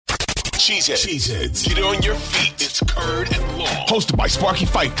Cheeseheads. Get on your feet. It's Curd and Long. Hosted by Sparky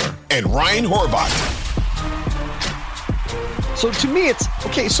Pfeiffer and Ryan Horvath. So to me, it's,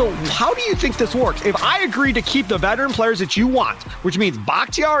 okay, so how do you think this works? If I agree to keep the veteran players that you want, which means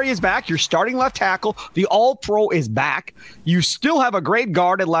Bakhtiari is back, your starting left tackle, the all-pro is back, you still have a great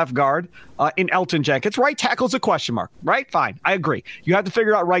guard at left guard in Elton Jenkins. Right tackle's a question mark, right? Fine, I agree. You have to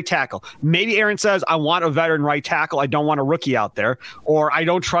figure out right tackle. Maybe Aaron says, I want a veteran right tackle. I don't want a rookie out there. Or I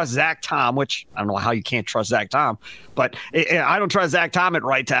don't trust Zach Tom, which I don't know how you can't trust Zach Tom. But I don't trust Zach Tom at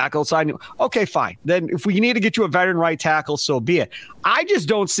right tackle. So I knew, okay, fine. Then if we need to get you a veteran right tackle, so be it. I just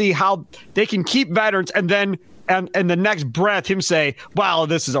don't see how they can keep veterans and then and the next breath him say, wow,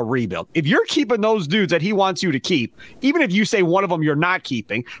 this is a rebuild. If you're keeping those dudes that he wants you to keep, even if you say one of them you're not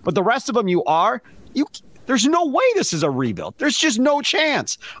keeping, but the rest of them you are, there's no way this is a rebuild. There's just no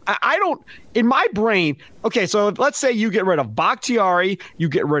chance. I don't, in my brain, okay, so let's say you get rid of Bakhtiari, you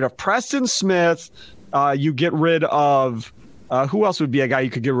get rid of Preston Smith, you get rid of, who else would be a guy you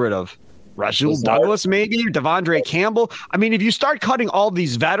could get rid of? Rashul Douglas, maybe Devondre Campbell. I mean, if you start cutting all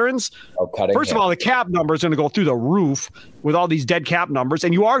these veterans, first of all, the cap number is going to go through the roof with all these dead cap numbers,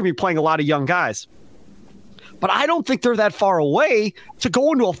 and you are going to be playing a lot of young guys. But I don't think they're that far away to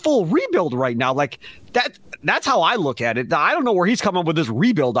go into a full rebuild right now. Like that's how I look at it. I don't know where he's coming up with this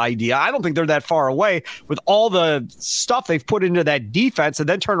rebuild idea. I don't think they're that far away with all the stuff they've put into that defense, and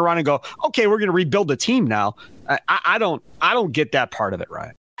then turn around and go, okay, we're going to rebuild the team now. I don't get that part of it,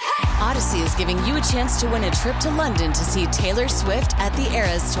 right? Odyssey is giving you a chance to win a trip to London to see Taylor Swift at the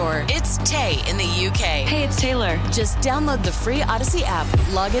Eras Tour. It's Tay in the UK. Hey, it's Taylor. Just download the free Odyssey app,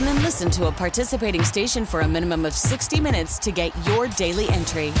 log in and listen to a participating station for a minimum of 60 minutes to get your daily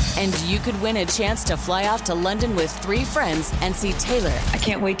entry. And you could win a chance to fly off to London with 3 friends and see Taylor. I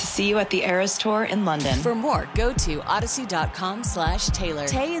can't wait to see you at the Eras Tour in London. For more, go to odyssey.com/Taylor.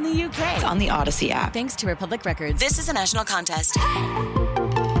 Tay in the UK. It's on the Odyssey app. Thanks to Republic Records. This is a national contest.